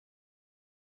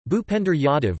Bhupender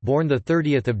Yadav, born the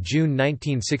 30th of June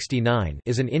 1969,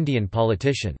 is an Indian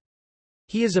politician.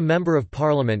 He is a member of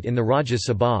parliament in the Rajya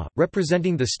Sabha,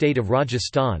 representing the state of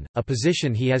Rajasthan, a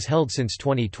position he has held since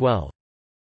 2012.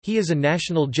 He is a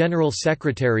national general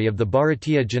secretary of the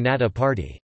Bharatiya Janata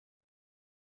Party.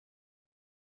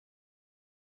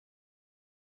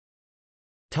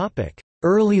 Topic: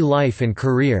 Early life and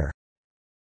career.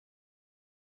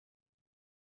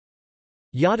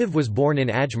 Yadav was born in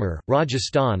Ajmer,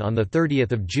 Rajasthan on 30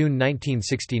 June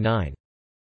 1969.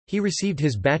 He received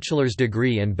his bachelor's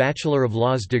degree and Bachelor of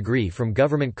Laws degree from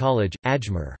Government College,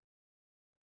 Ajmer.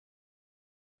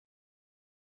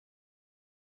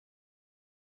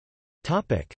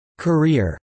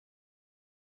 Career.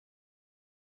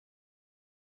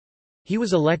 He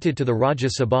was elected to the Rajya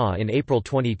Sabha in April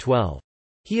 2012.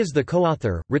 He is the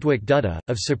co-author, Ritwik Dutta,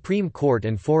 of Supreme Court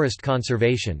and Forest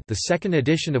Conservation, the second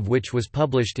edition of which was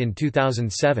published in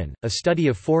 2007, a study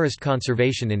of forest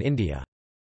conservation in India.